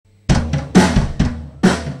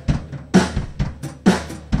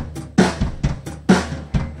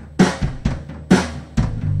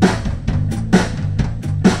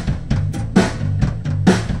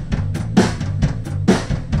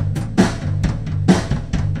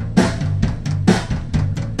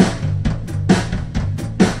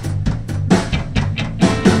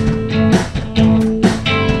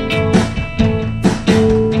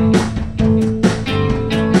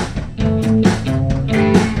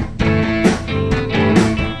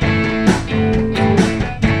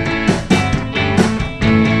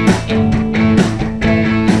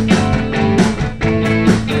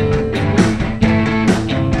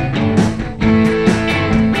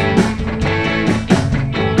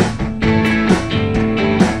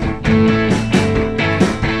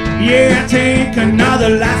the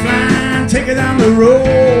lifeline, take it down the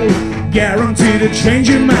road, guaranteed to change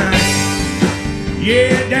your mind.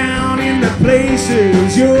 Yeah, down in the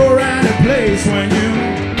places, you're out of place when you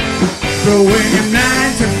throw in your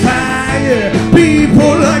 9 to 5. Yeah.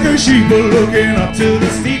 People like a sheep looking up to the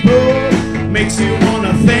steeple, makes you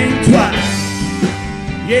wanna think twice.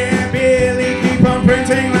 Yeah, Billy, keep on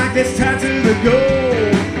printing like it's tied to the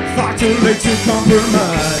goal. Far too late to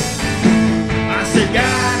compromise. I said,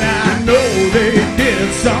 God, I know they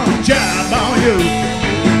did some job on you.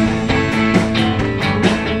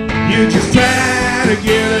 You just try to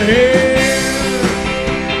get ahead.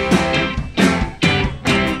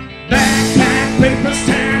 Backpack, paper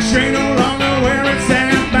stash, ain't no longer where it's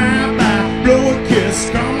at. Bye-bye, blow a kiss,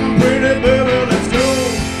 come on, pretty baby, let's go.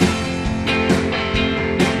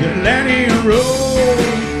 You're letting it roll,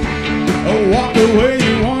 or walk the way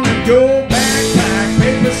you wanna go. Backpack,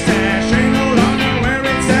 paper stash, ain't no longer where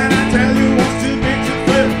it's at. I tell you what's too big to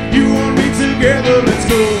flip. You want me together, let's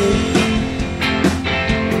go.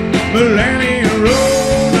 Millennium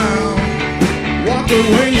roll now, walk the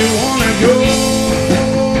way you wanna go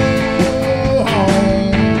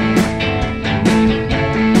home.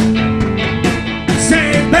 Say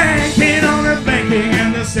banking on the banking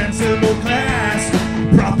and the sensible class,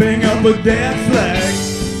 propping up a death flag.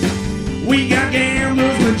 We got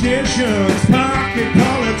gamblers, magicians, pocket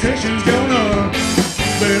politicians gonna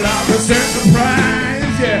bail out the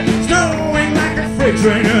surprise. Yeah, snowing like a freight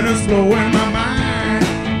train and it's blowing my mind.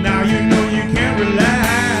 Now you know you can't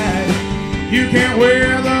rely. You can't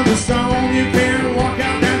weather the storm. You can't walk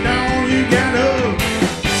out that door. You gotta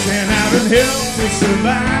stand out and help to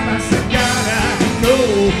survive. I said, God, I know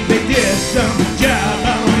they did some job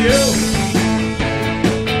on you.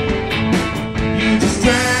 You just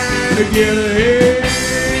trying to get ahead.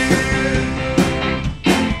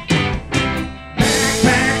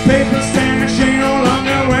 Backpack, paper stash, ain't no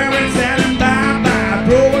longer where it's at. And bye-bye,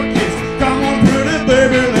 blow a kiss. Come on, pretty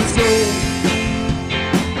baby, let's go.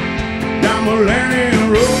 Down Millennium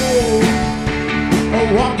Road, or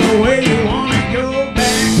walk the way you wanna go.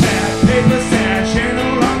 Backpack, paper stash, ain't no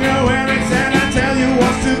longer where it's at. I tell you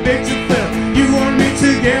what's too big to fill. You and me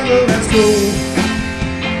together, let's go.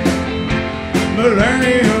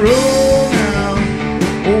 Millennium Road now,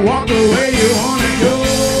 or walk the way you wanna go.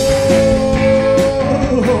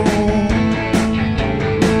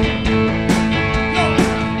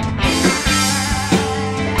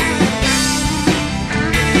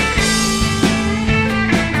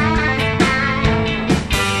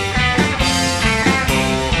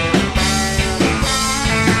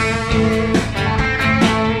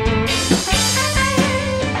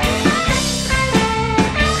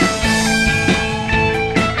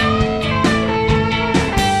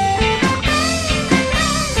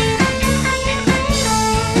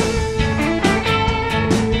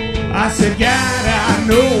 I said, God, I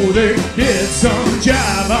know they did some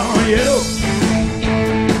job on you.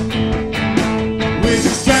 We're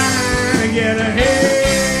just trying to get ahead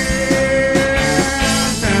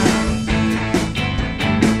now.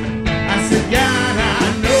 I said, God, I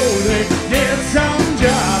know they did some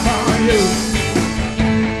job on you.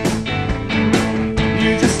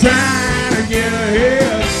 You're just trying to get ahead.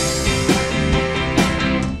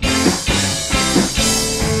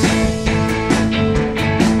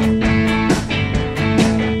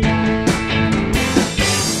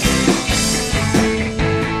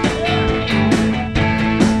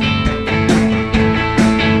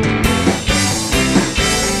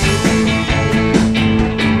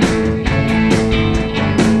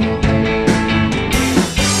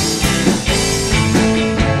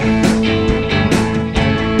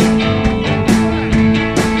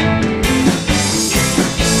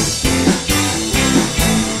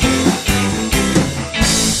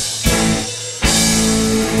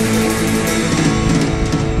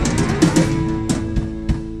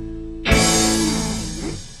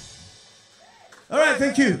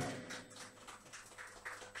 Thank you.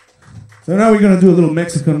 So now we're going to do a little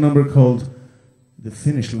Mexican number called The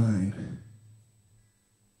Finish Line.